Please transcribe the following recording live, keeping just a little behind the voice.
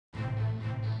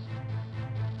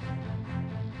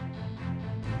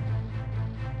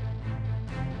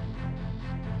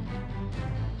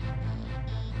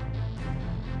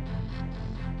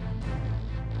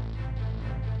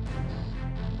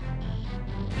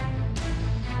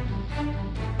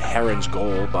Heron's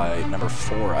goal by number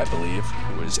 4, I believe.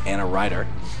 It was Anna Ryder.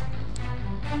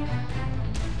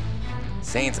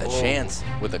 Saints a chance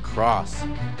with a cross.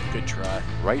 Good try.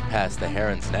 Right past the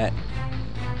Herons' net.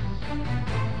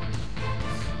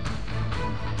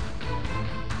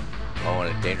 Oh,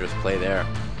 and a dangerous play there.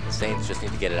 The Saints just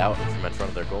need to get it out from in front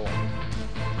of their goal.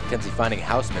 Mackenzie finding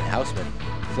Houseman. Houseman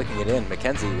flicking it in.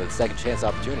 Mackenzie with a second chance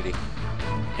opportunity.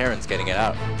 Herons getting it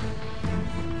out.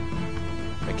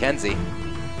 Mackenzie.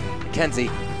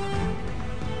 Mackenzie.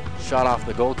 Shot off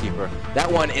the goalkeeper. That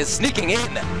one is sneaking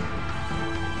in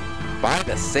by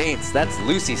the Saints. That's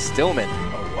Lucy Stillman.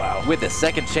 Oh, wow. With a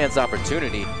second chance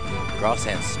opportunity.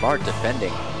 Grosshand smart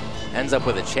defending. Ends up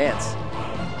with a chance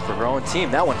for her own team.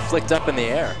 That one flicked up in the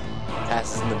air.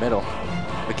 Passes in the middle.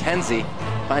 Mackenzie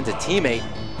finds a teammate.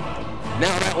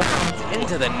 Now that one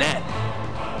into the net.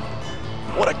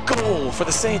 What a goal for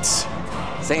the Saints.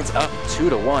 Saints up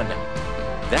 2-1.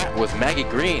 That was Maggie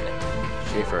Green.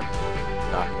 Schaefer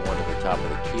knocking one to the top of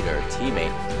the key to her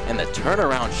teammate. And the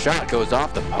turnaround shot goes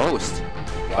off the post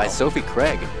by Sophie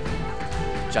Craig.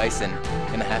 Jason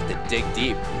gonna have to dig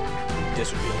deep.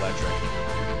 This would be electric.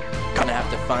 Gonna have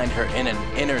to find her in an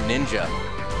inner ninja.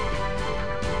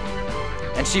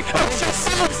 And she finds She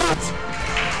saves it!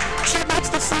 She makes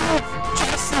the save!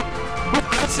 Jason, with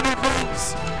ice in her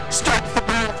veins, stops the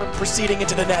ball from proceeding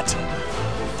into the net.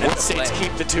 And the Saints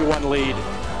keep the 2-1 lead.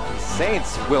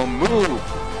 Saints will move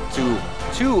to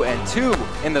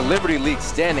 2-2 in the Liberty League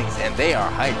standings, and they are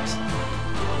hyped.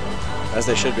 As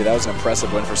they should be. That was an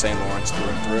impressive win for St. Lawrence through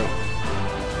and through.